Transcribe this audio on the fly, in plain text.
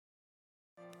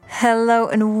Hello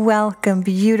and welcome,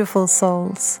 beautiful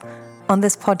souls. On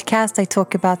this podcast, I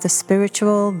talk about the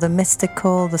spiritual, the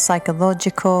mystical, the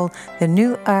psychological, the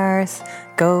new earth,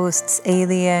 ghosts,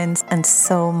 aliens, and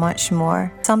so much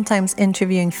more. Sometimes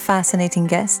interviewing fascinating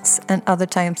guests, and other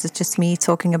times it's just me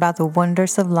talking about the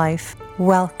wonders of life.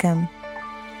 Welcome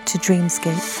to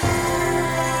Dreamscape.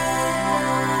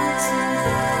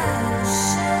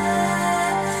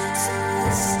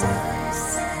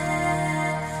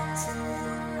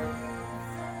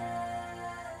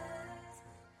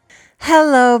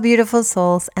 Hello, beautiful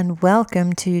souls, and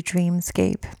welcome to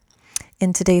Dreamscape.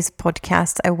 In today's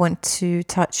podcast, I want to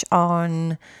touch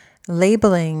on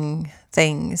labeling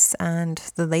things and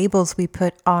the labels we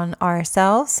put on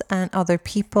ourselves and other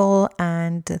people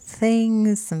and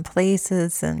things and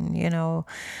places and,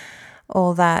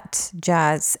 all that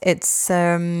jazz. It's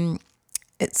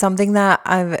something that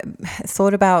I've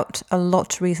thought about a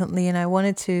lot recently, and I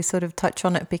wanted to sort of touch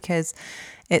on it because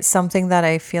it's something that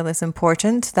I feel is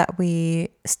important that we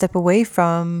step away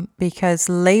from, because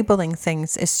labeling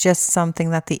things is just something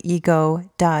that the ego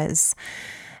does.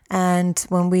 And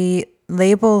when we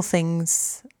label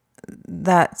things,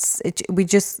 we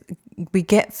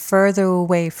get further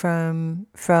away from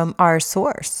our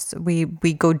source. We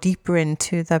go deeper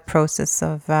into the process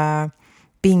of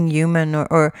being human,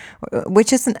 or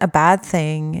which isn't a bad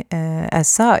thing as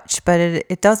such, but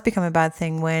it does become a bad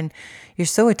thing when you're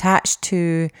so attached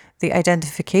to the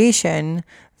identification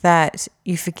that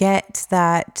you forget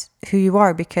that who you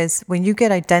are. Because when you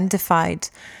get identified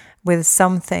with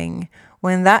something,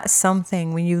 when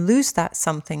you lose that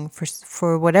something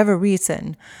for whatever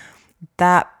reason,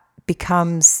 that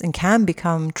becomes and can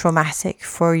become traumatic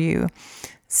for you.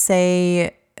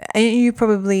 Say, and you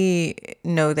probably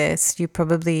know this, you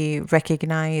probably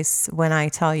recognize when I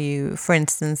tell you, for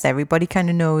instance, everybody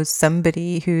kind of knows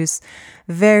somebody who's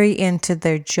very into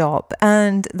their job,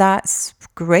 and that's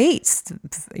great,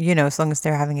 as long as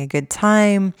they're having a good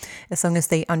time, as long as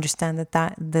they understand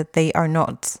that they are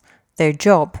not their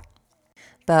job.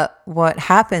 But what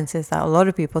happens is that a lot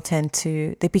of people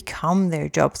they become their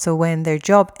job. So when their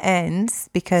job ends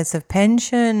because of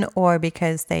pension or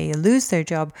because they lose their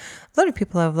job, a lot of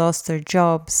people have lost their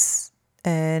jobs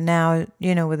now,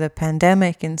 with the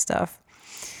pandemic and stuff.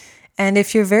 And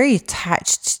if you're very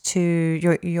attached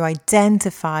to you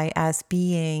identify as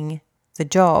being the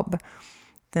job,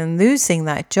 then losing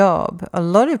that job, a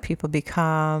lot of people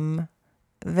become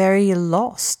very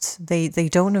lost. They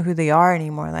don't know who they are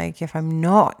anymore. Like, if I'm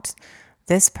not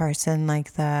this person,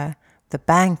 like the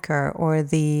banker or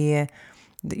the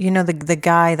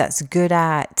guy that's good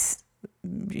at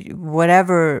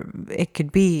whatever it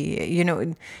could be,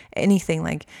 anything,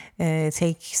 like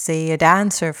take, say, a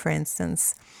dancer, for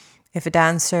instance. If a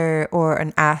dancer or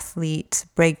an athlete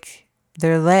break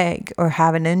their leg or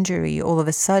have an injury, all of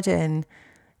a sudden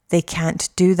they can't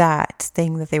do that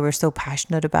thing that they were so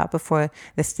passionate about before,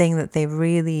 the thing that they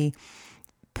really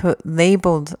put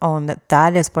labeled on,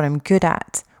 that is what I'm good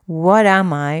at. What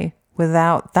am I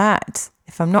without that?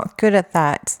 If I'm not good at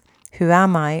that, who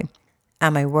am I?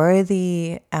 Am I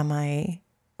worthy?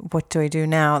 What do I do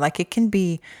now? Like, it can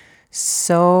be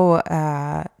so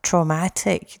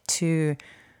traumatic to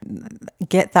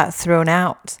get that thrown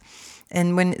out.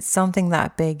 And when it's something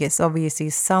that big, it's obviously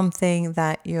something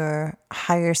that your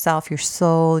higher self, your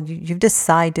soul, you've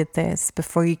decided this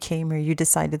before you came here. You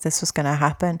decided this was going to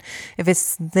happen. If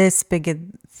it's this big a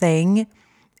thing,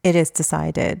 it is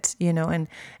decided, and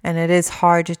it is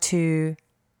hard to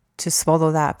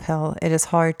swallow that pill. It is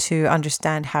hard to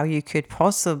understand how you could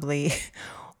possibly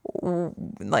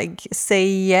say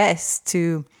yes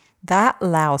to that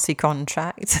lousy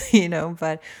contract,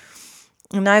 but.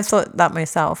 And I've thought that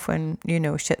myself when,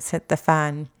 shit's hit the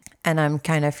fan and I'm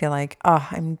kind of feel like,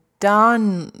 I'm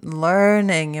done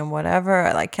learning and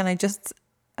whatever. Like, I just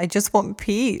want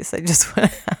peace. I just want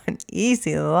to have an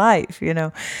easy life,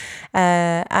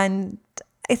 and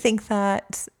I think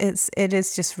that it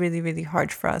is just really, really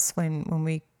hard for us when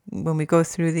we go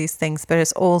through these things, but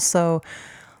it's also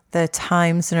the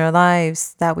times in our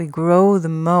lives that we grow the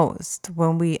most,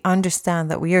 when we understand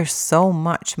that we are so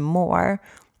much more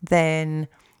than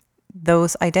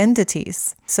those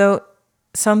identities. So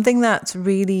something that's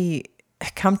really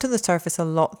come to the surface a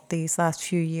lot these last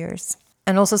few years,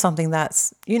 and also something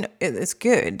that's, it's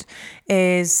good,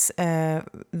 is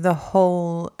the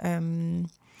whole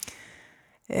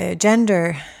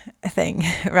gender thing,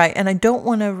 right? And I don't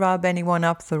want to rub anyone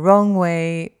up the wrong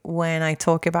way when I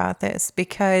talk about this,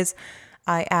 because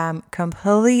I am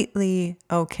completely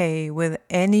okay with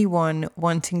anyone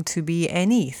wanting to be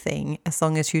anything as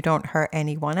long as you don't hurt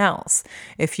anyone else.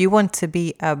 If you want to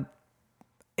be a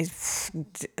it's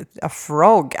a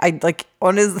frog. I like,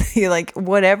 honestly, like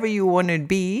whatever you want to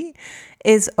be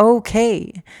is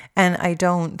okay. And I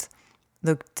don't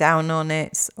look down on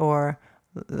it or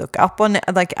look up on it.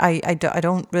 Like I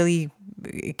don't really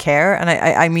care. And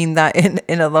I mean that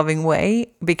in a loving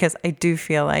way, because I do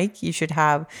feel like you should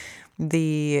have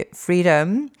the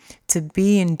freedom to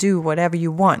be and do whatever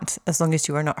you want, as long as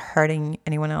you are not hurting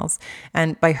anyone else.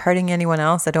 And by hurting anyone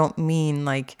else, I don't mean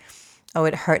like, oh,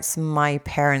 it hurts my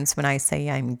parents when I say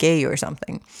I'm gay or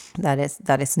something. That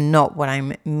is not what I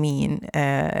mean,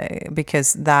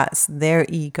 because that's their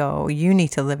ego. You need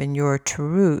to live in your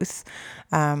truth.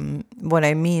 What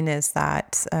I mean is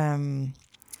that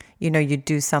you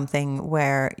do something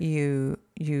where you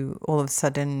all of a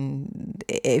sudden,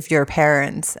 if you're a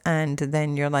parent and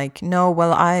then you're like, no,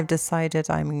 well, I've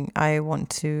decided I'm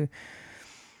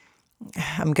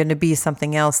going to be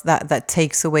something else, that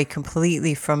takes away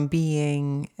completely from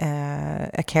being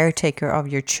a caretaker of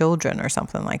your children or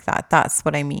something like that. That's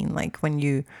what I mean. Like when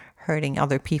you hurting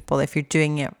other people, if you're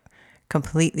doing it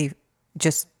completely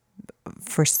just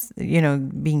for,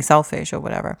 being selfish or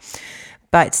whatever.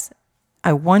 But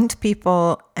I want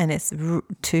people, and it's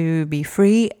to be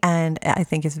free. And I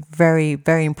think it's very,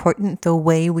 very important. The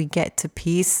way we get to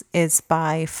peace is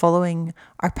by following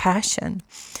our passion.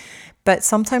 But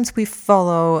sometimes we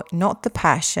follow not the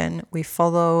passion, we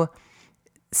follow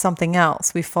something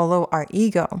else. We follow our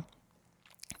ego.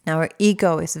 Now, our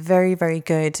ego is very, very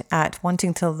good at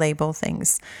wanting to label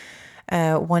things,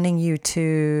 wanting you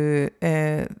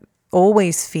to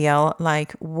always feel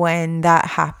like when that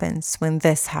happens, when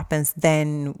this happens,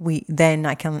 then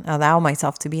I can allow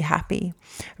myself to be happy,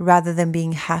 rather than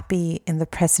being happy in the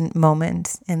present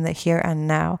moment, in the here and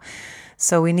now.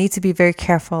 So we need to be very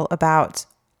careful about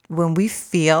when we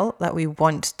feel that we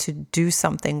want to do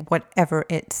something, whatever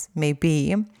it may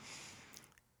be.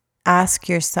 Ask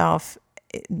yourself,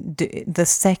 the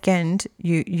second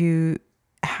you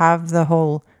have the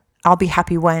whole "I'll be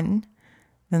happy when,"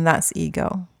 then that's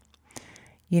ego.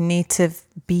 You need to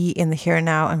be in the here and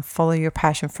now and follow your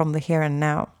passion from the here and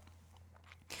now.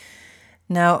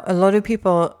 Now, a lot of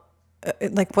people,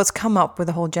 like what's come up with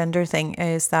the whole gender thing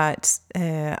is that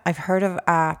I've heard of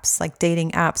apps, like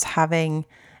dating apps, having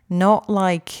not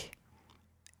like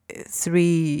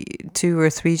two or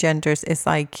three genders. It's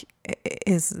like,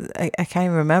 I can't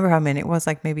even remember how many. It was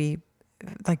like maybe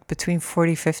like between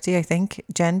 40, 50, I think,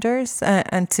 genders.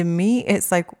 And to me,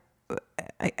 it's like,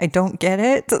 I don't get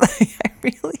it. I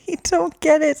really don't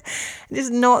get it.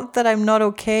 It's not that I'm not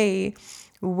okay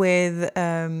with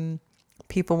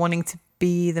people wanting to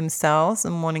be themselves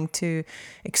and wanting to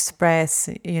express,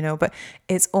 but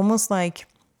it's almost like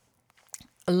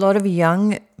a lot of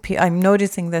young people, I'm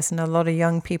noticing this in a lot of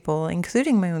young people,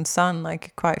 including my own son,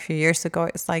 like quite a few years ago.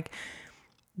 It's like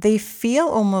they feel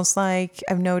almost like,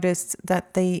 I've noticed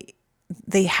that they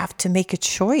have to make a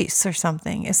choice or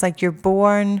something. It's like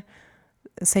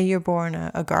say you're born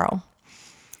a girl,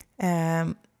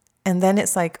 and then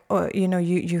it's like, oh,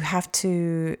 you have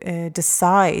to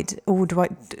decide. Oh,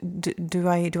 do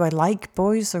I like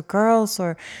boys or girls,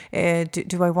 or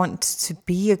do I want to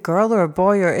be a girl or a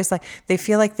boy? Or it's like they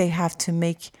feel like they have to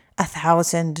make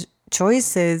 1,000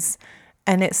 choices,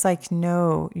 and it's like,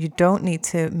 no, you don't need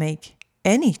to make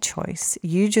any choice.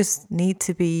 You just need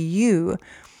to be you,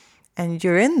 and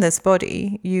you're in this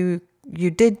body. You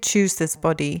did choose this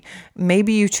body.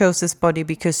 Maybe you chose this body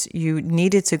because you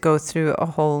needed to go through a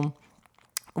whole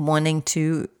wanting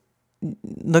to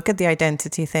look at the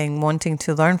identity thing, wanting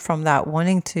to learn from that,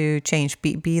 wanting to change,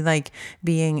 be like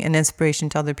being an inspiration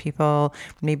to other people.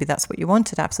 Maybe that's what you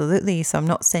wanted, absolutely. So I'm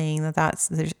not saying that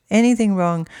there's anything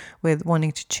wrong with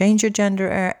wanting to change your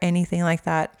gender or anything like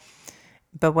that.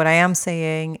 But what I am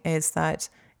saying is that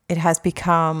it has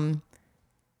become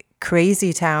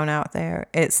crazy town out there.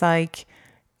 It's like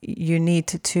you need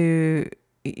to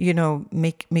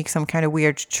make some kind of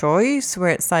weird choice where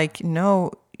it's like,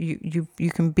 no, you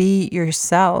can be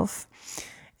yourself.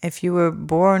 If you were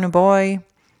born a boy,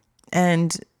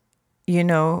 and you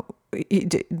don't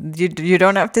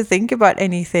have to think about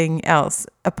anything else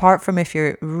apart from if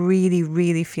you're really,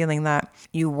 really feeling that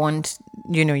you want,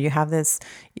 you have this,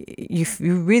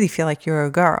 you really feel like you're a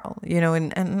girl,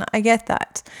 and I get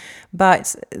that.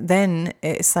 But then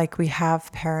it's like we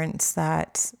have parents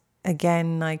that,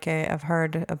 again, like I've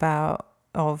heard about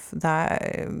of that,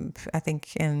 I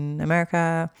think in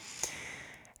America,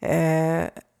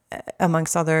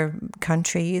 amongst other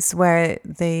countries, where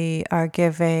they are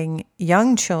giving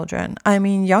young children,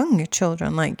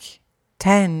 like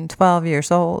 10, 12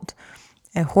 years old,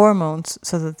 hormones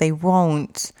so that they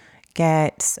won't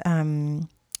get to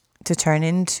turn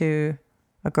into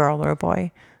a girl or a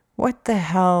boy. What the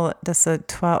hell does a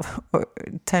 12 or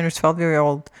 10 or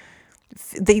 12-year-old,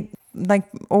 they like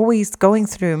always going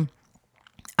through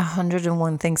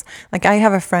 101 things. Like I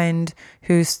have a friend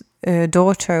whose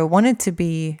daughter wanted to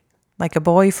be like a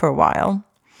boy for a while,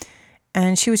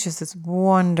 and she was just this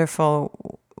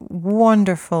wonderful,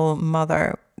 wonderful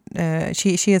mother.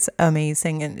 She is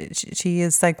amazing, and she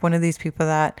is like one of these people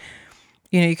that,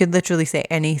 you know, you could literally say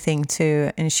anything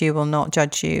to, and she will not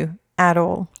judge you at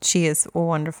all. She is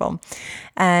wonderful,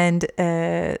 and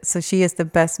so she is the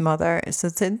best mother. So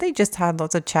they just had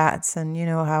lots of chats, and you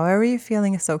know, however you're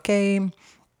feeling, it's okay.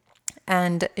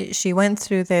 And she went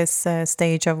through this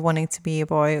stage of wanting to be a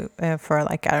boy for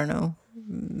like, I don't know,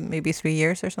 maybe 3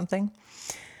 years or something.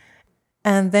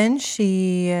 And then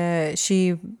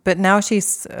but now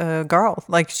she's a girl,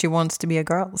 like she wants to be a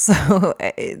girl. So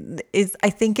I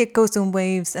think it goes in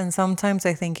waves. And sometimes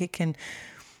I think it can,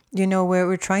 you know, where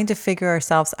we're trying to figure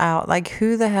ourselves out. Like,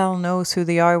 who the hell knows who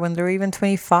they are when they're even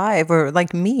 25? Or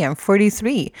like me, I'm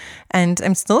 43 and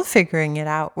I'm still figuring it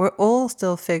out. We're all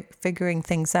still figuring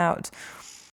things out.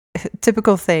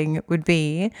 Typical thing would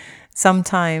be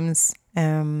sometimes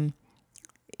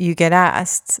you get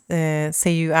asked,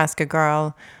 say you ask a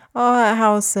girl,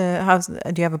 oh,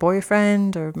 do you have a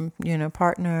boyfriend or, you know,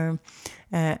 partner?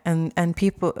 And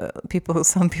people,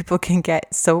 some people can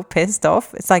get so pissed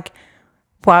off. It's like,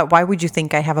 why would you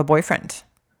think I have a boyfriend?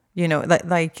 You know,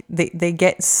 like they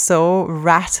get so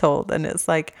rattled, and it's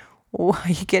like, why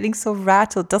are you getting so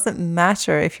rattled? Doesn't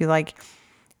matter if you like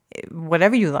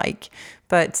whatever you like,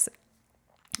 but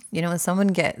you know, when someone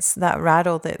gets that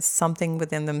rattled, it's something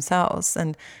within themselves,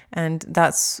 and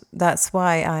that's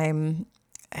why I'm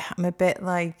a bit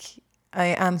like,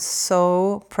 I am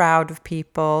so proud of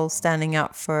people standing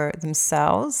up for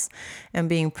themselves and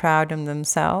being proud of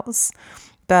themselves,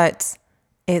 but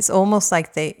it's almost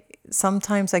like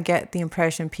sometimes I get the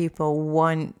impression people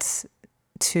want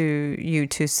you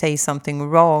to say something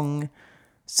wrong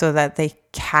so that they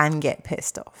can get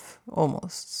pissed off,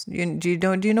 almost. Do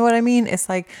you know what I mean? It's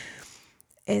like,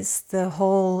 it's the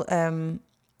whole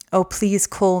oh, please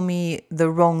call me the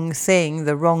wrong thing,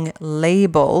 the wrong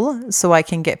label, so I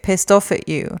can get pissed off at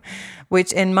you,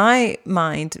 which in my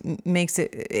mind makes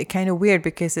it kind of weird,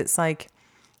 because it's like,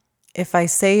 if I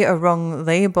say a wrong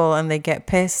label and they get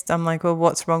pissed, I'm like, well,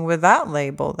 what's wrong with that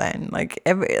label then? Like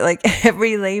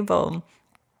every label,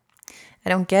 I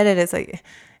don't get it. It's like,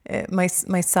 my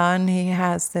son, he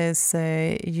has this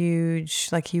huge,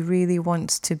 like, he really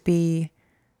wants to be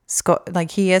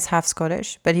like, he is half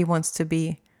Scottish, but he wants to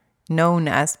be known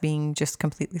as being just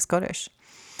completely Scottish.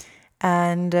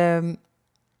 And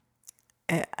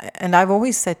I've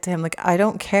always said to him, like, I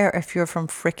don't care if you're from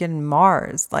freaking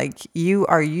Mars. Like, you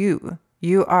are you.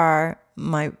 You are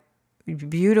my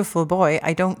beautiful boy.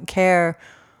 I don't care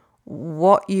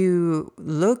what you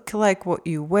look like, what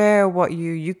you wear,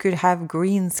 you could have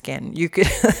green skin. You could,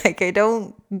 like, I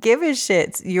don't give a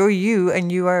shit. You're you,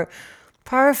 and you are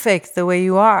perfect the way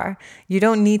you are. You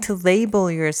don't need to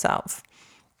label yourself.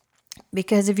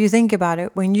 Because if you think about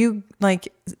it, when you,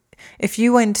 like, if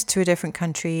you went to a different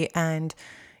country and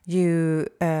you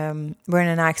were in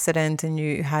an accident and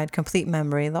you had complete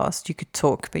memory loss, you could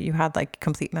talk, but you had like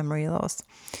complete memory loss,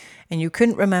 and you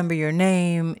couldn't remember your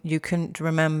name, you couldn't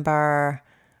remember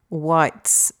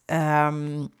what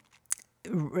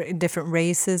different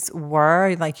races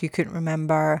were, like you couldn't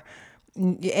remember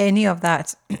any of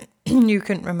that. You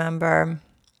couldn't remember,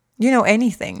 you know,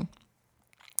 anything.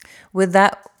 Would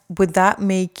that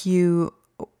make you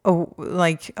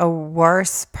like a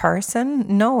worse person?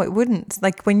 No, it wouldn't.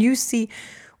 Like, when you see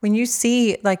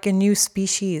like a new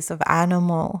species of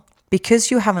animal,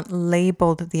 because you haven't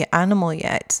labeled the animal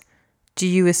yet, do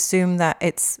you assume that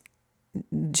it's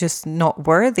just not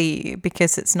worthy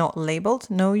because it's not labeled?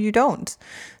 No, you don't.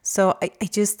 So I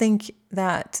just think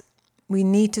that we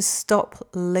need to stop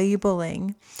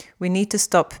labeling. We need to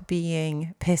stop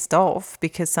being pissed off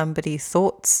because somebody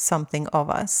thought something of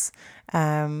us.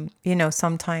 You know,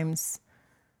 sometimes,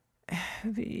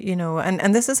 you know,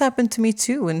 and this has happened to me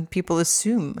too, when people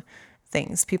assume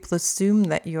things. People assume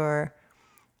that you're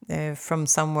from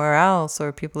somewhere else,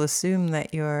 or people assume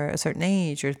that you're a certain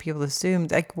age, or people assume,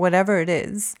 like, whatever it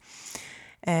is.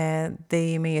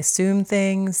 They may assume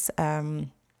things.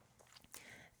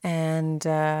 And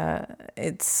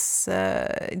it's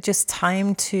just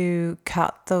time to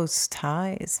cut those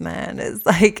ties, man. It's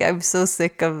like, I'm so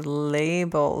sick of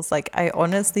labels. Like, I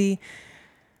honestly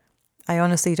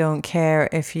don't care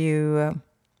if you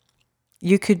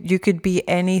could be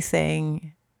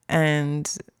anything,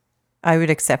 and I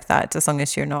would accept that, as long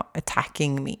as you're not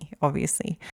attacking me,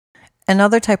 obviously.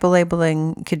 Another type of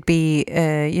labeling could be,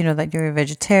 that you're a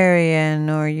vegetarian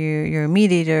or you're a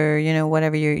meat eater,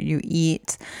 whatever you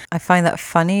eat. I find that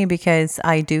funny because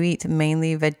I do eat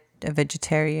mainly a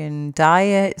vegetarian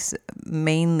diet,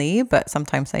 mainly, but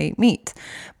sometimes I eat meat.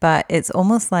 But it's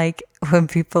almost like when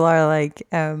people are like,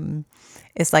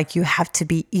 it's like you have to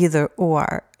be either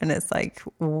or, and it's like,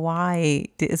 why?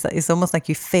 It's almost like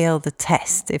you fail the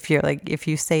test if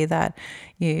you say that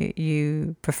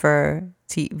you prefer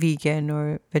to eat vegan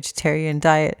or vegetarian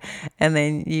diet, and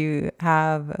then you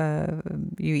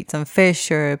eat some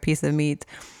fish or a piece of meat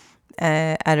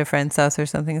at a friend's house or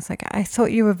something. It's like, I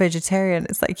thought you were vegetarian.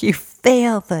 It's like, you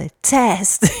fail the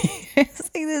test. It's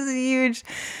like this huge.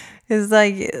 It's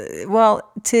like, well,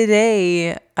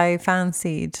 today I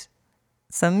fancied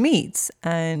some meats,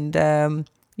 and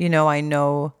I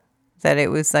know that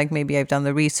it was like, maybe I've done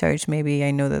the research, maybe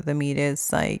I know that the meat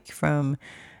is like from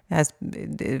a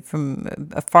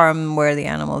farm where the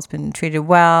animal's been treated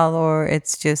well, or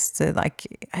it's just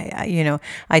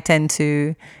I tend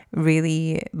to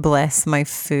really bless my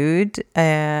food.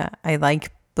 I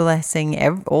like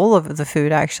blessing all of the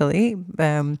food, actually.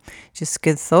 Just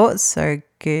good thoughts are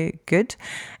good.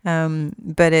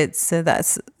 But it's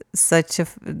that's such a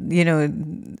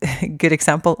good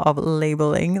example of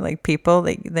labeling. Like, people,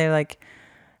 they're like,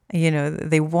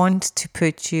 they want to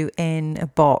put you in a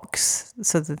box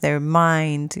so that their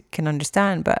mind can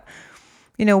understand. But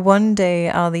one day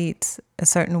I'll eat a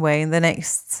certain way and the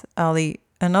next I'll eat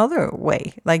another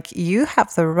way. Like, you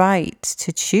have the right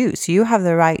to choose. You have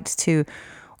the right to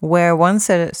wear one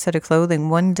set of clothing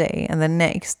one day and the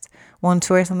next want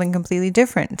to wear something completely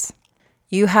different.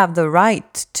 You have the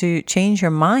right to change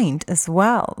your mind as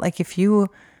well. Like, if you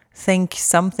think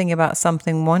something about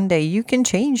something one day, you can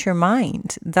change your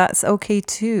mind. That's okay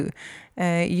too.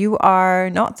 You are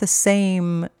not the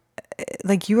same.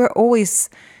 Like, you are always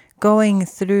going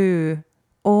through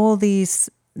all these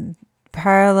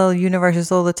parallel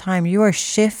universes all the time. You are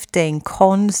shifting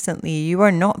constantly. You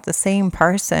are not the same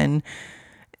person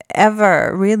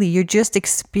ever, really. You're just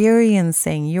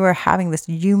experiencing. You are having this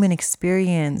human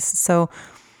experience. So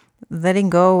letting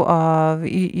go of,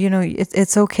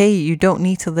 it's okay. You don't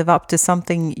need to live up to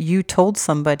something you told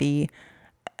somebody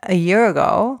a year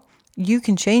ago. You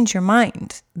can change your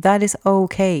mind. That is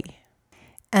okay.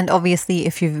 And obviously,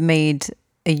 if you've made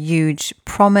a huge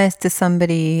promise to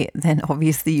somebody, then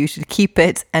obviously you should keep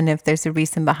it. And if there's a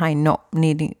reason behind not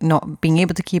being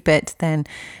able to keep it, then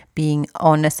being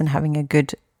honest and having a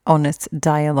good, honest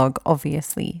dialogue,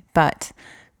 obviously. But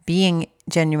being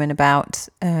genuine about,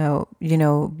 an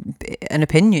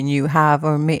opinion you have,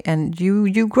 and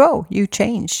you grow, you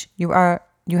change. You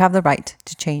have the right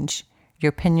to change your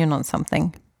opinion on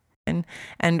something.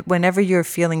 And whenever you're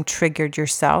feeling triggered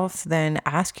yourself, then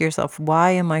ask yourself,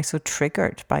 why am I so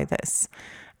triggered by this?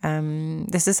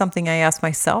 This is something I ask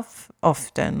myself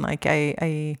often. Like,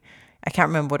 I can't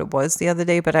remember what it was the other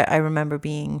day, but I remember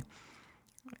being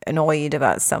annoyed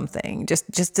about something,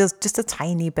 just a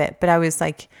tiny bit. But I was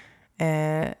like,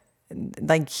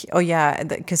 oh yeah,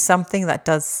 because something that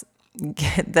does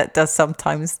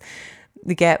sometimes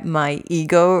get my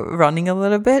ego running a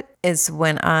little bit is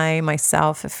when I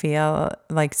myself feel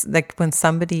like when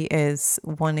somebody is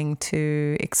wanting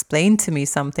to explain to me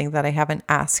something that I haven't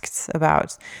asked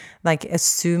about, like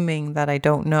assuming that I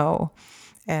don't know.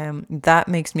 That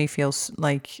makes me feel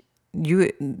like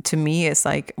to me, it's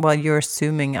like, well, you're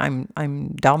assuming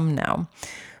I'm dumb now.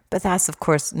 But that's, of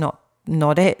course, not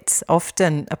it.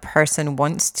 Often a person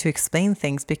wants to explain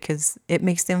things because it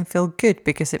makes them feel good,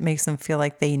 because it makes them feel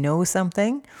like they know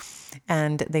something,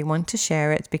 and they want to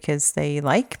share it because they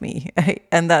like me.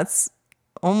 And that's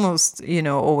almost,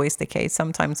 always the case.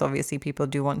 Sometimes, obviously, people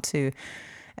do want to,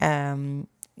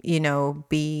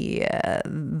 be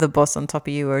the boss on top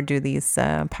of you, or do these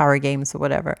power games or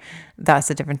whatever. That's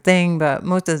a different thing. But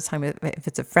most of the time, if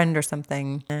it's a friend or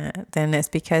something, then it's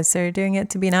because they're doing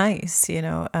it to be nice.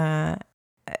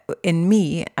 In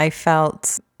me, I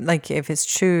felt like, if it's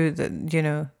true that,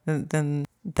 then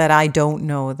that I don't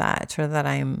know that, or that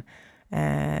I'm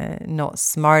not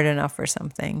smart enough or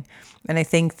something. And I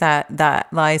think that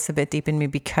lies a bit deep in me,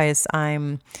 because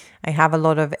I have a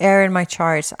lot of air in my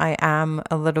chart. I am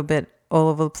a little bit all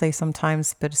over the place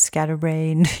sometimes, but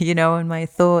scatterbrained, and my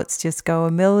thoughts just go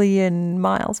a million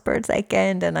miles per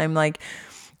second. And I'm like,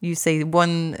 you say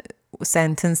one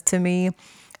sentence to me,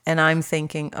 and I'm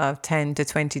thinking of 10 to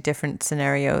 20 different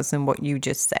scenarios in what you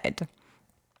just said.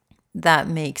 That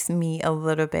makes me a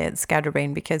little bit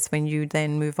scatterbrained, because when you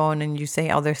then move on and you say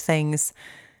other things,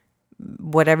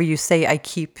 whatever you say, I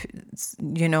keep, it's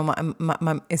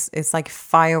like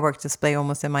firework display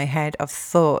almost in my head of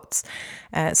thoughts.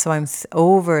 So I'm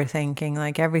overthinking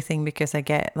like everything, because I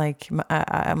get like,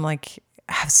 I'm like,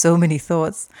 I have so many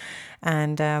thoughts,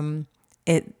 and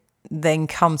it then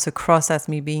comes across as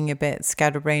me being a bit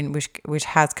scatterbrained, which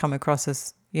has come across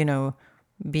as,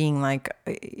 being like,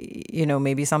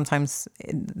 maybe sometimes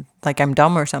like I'm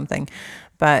dumb or something.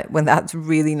 But when that's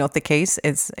really not the case,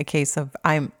 it's a case of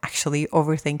I'm actually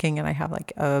overthinking and I have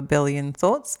like a billion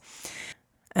thoughts.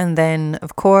 And then,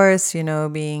 of course,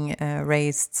 being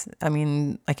raised, I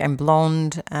mean, like I'm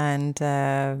blonde, and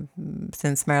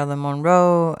since Marilyn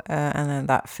Monroe, and then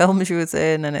that film she was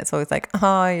in, and it's always like,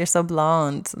 oh, you're so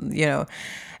blonde,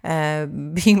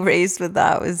 being raised with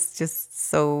that was just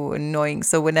so annoying.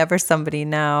 So whenever somebody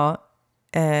now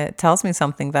tells me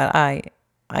something that I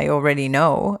already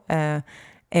know,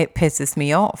 it pisses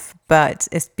me off. But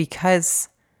it's because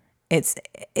it's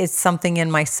something in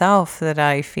myself that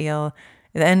I feel,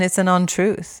 and it's an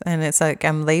untruth, and it's like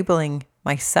I'm labeling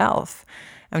myself.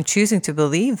 I'm choosing to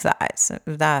believe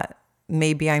that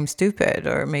maybe I'm stupid,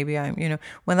 or maybe I'm,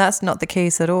 when that's not the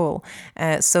case at all.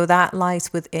 So that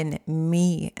lies within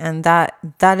me, and that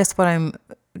is what I'm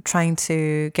trying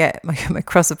to get my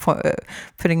across the point,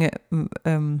 putting it,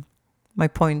 my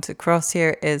point across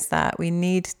here, is that we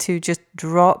need to just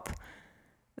drop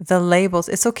the labels.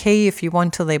 It's okay if you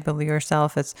want to label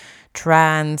yourself as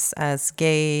trans, as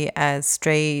gay, as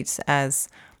straight, as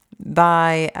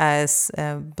bi, as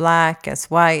black, as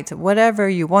white, whatever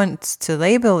you want to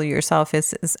label yourself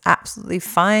is absolutely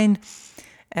fine.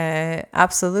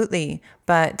 Absolutely.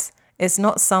 But it's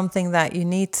not something that you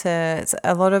need to.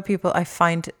 A lot of people, I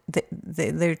find,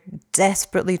 they're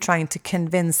desperately trying to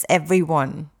convince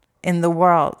everyone in the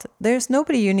world. There's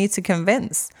nobody you need to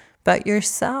convince but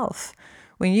yourself.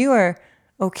 When you are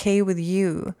okay with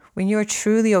you, when you are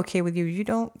truly okay with you, you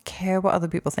don't care what other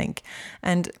people think.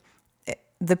 And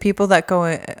the people that go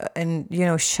and,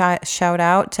 shout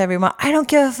out to everyone, I don't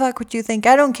give a fuck what you think,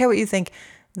 I don't care what you think,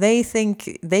 they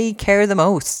think they care the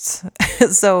most.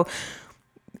 So,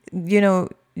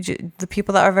 the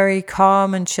people that are very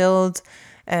calm and chilled,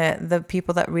 the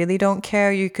people that really don't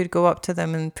care, you could go up to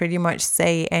them and pretty much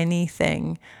say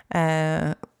anything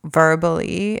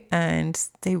verbally, and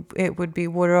it would be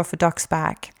water off a duck's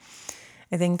back.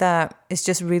 I think that it's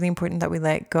just really important that we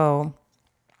let go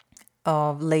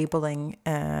of labeling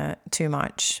too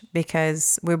much,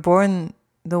 because we're born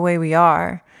the way we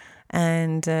are.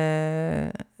 And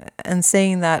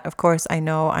saying that, of course, I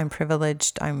know I'm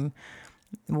privileged, I'm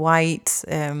white,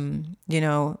 living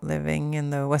in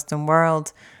the Western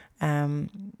world.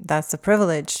 That's a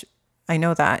privilege. I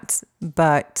know that.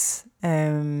 But,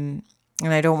 and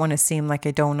I don't want to seem like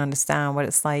I don't understand what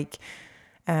it's like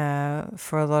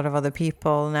for a lot of other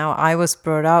people. Now, I was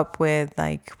brought up with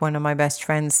like one of my best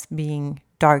friends being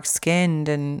dark skinned,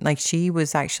 and like she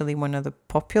was actually one of the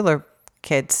popular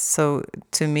kids. So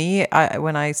to me,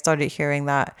 when I started hearing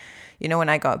that, when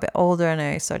I got a bit older and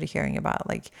I started hearing about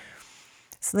like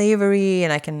slavery,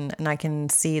 and I can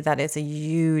see that it's a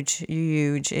huge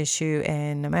issue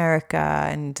in America,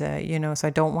 and so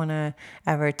I don't want to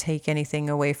ever take anything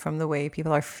away from the way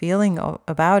people are feeling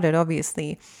about it,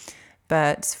 obviously.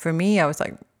 But for me, I was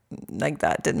like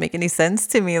that didn't make any sense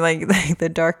to me. Like the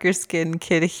darker skinned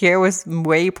kid here was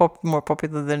way more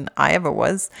popular than I ever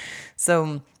was.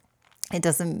 So it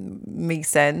doesn't make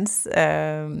sense.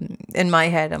 In my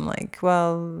head, I'm like,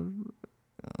 well,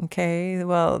 okay,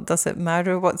 well, does it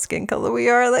matter what skin color we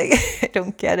are? Like, I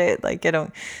don't get it. Like,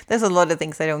 there's a lot of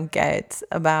things I don't get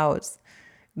about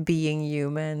being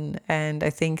human. And I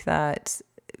think that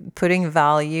putting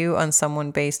value on someone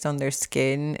based on their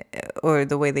skin or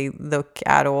the way they look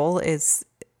at all is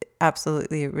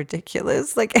absolutely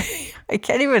ridiculous. Like, I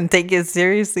can't even take it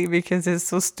seriously because it's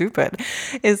so stupid.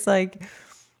 It's like,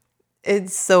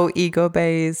 it's so ego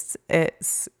based.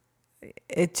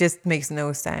 It just makes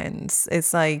no sense.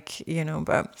 It's like,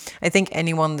 but I think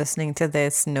anyone listening to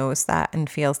this knows that and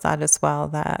feels that as well,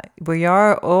 that we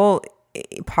are all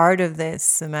part of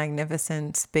this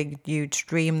magnificent, big, huge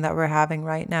dream that we're having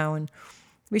right now. And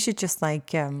we should just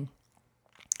like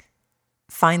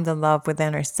find the love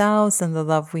within ourselves, and the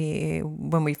love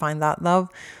when we find that love,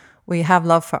 we have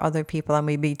love for other people, and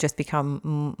we just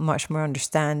become much more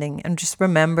understanding. And just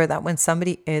remember that when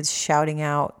somebody is shouting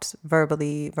out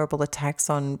verbal attacks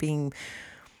on being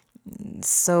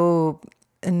so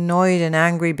annoyed and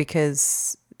angry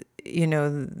because,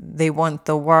 they want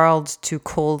the world to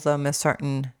call them a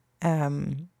certain,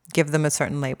 give them a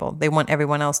certain label. They want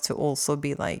everyone else to also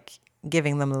be like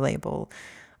giving them the label,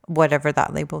 whatever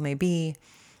that label may be.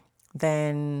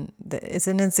 then it's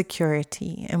an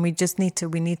insecurity, and we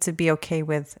need to be okay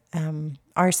with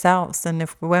ourselves. And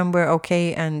if when we're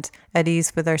okay and at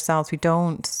ease with ourselves, we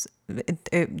don't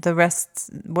the rest,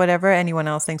 whatever anyone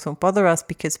else thinks, won't bother us,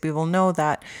 because we will know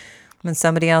that when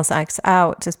somebody else acts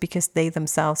out, just because they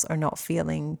themselves are not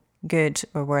feeling good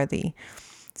or worthy.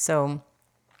 So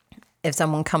if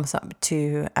someone comes up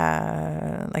to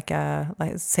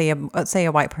say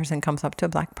a white person comes up to a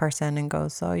black person and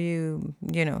goes, "Oh,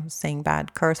 saying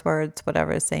bad curse words,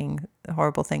 whatever, saying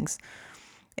horrible things,"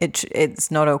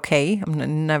 it's not okay.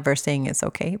 I'm never saying it's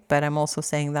okay, but I'm also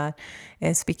saying that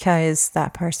it's because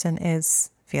that person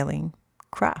is feeling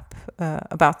crap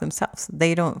about themselves.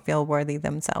 They don't feel worthy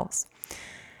themselves.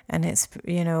 And it's,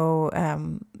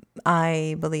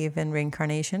 I believe in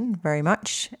reincarnation very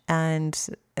much. And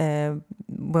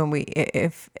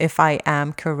if I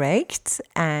am correct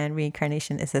and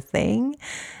reincarnation is a thing,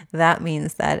 that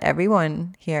means that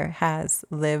everyone here has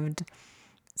lived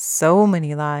so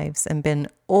many lives and been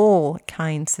all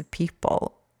kinds of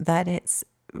people that it's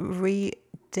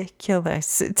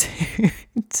ridiculous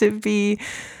to be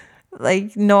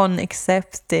like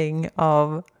non-accepting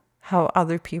of how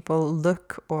other people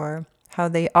look or how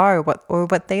they are,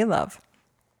 what they love.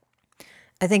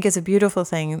 I think it's a beautiful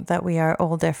thing that we are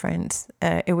all different.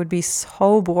 It would be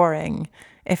so boring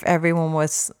if everyone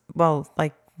was,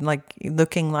 like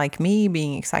looking like me,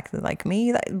 being exactly like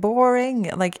me. That boring.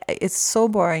 Like, it's so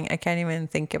boring. I can't even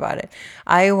think about it.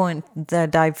 I want the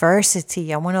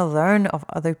diversity. I want to learn of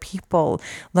other people,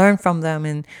 learn from them,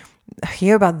 and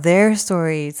hear about their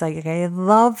stories. Like, I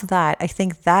love that. I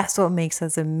think that's what makes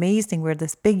us amazing. We're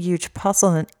this big, huge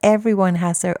puzzle, and everyone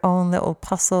has their own little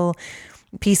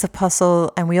piece of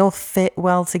puzzle, and we all fit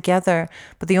well together.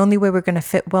 But the only way we're going to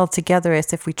fit well together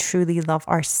is if we truly love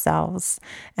ourselves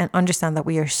and understand that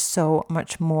we are so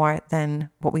much more than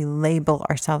what we label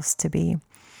ourselves to be.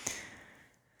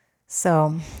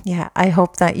 So, yeah, I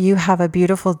hope that you have a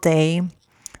beautiful day.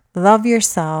 Love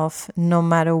yourself no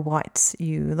matter what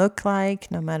you look like,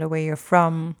 no matter where you're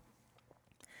from.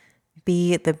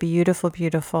 Be the beautiful,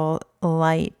 beautiful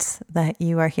light that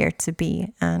you are here to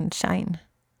be and shine.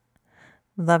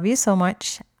 Love you so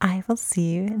much. I will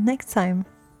see you next time.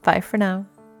 Bye for now.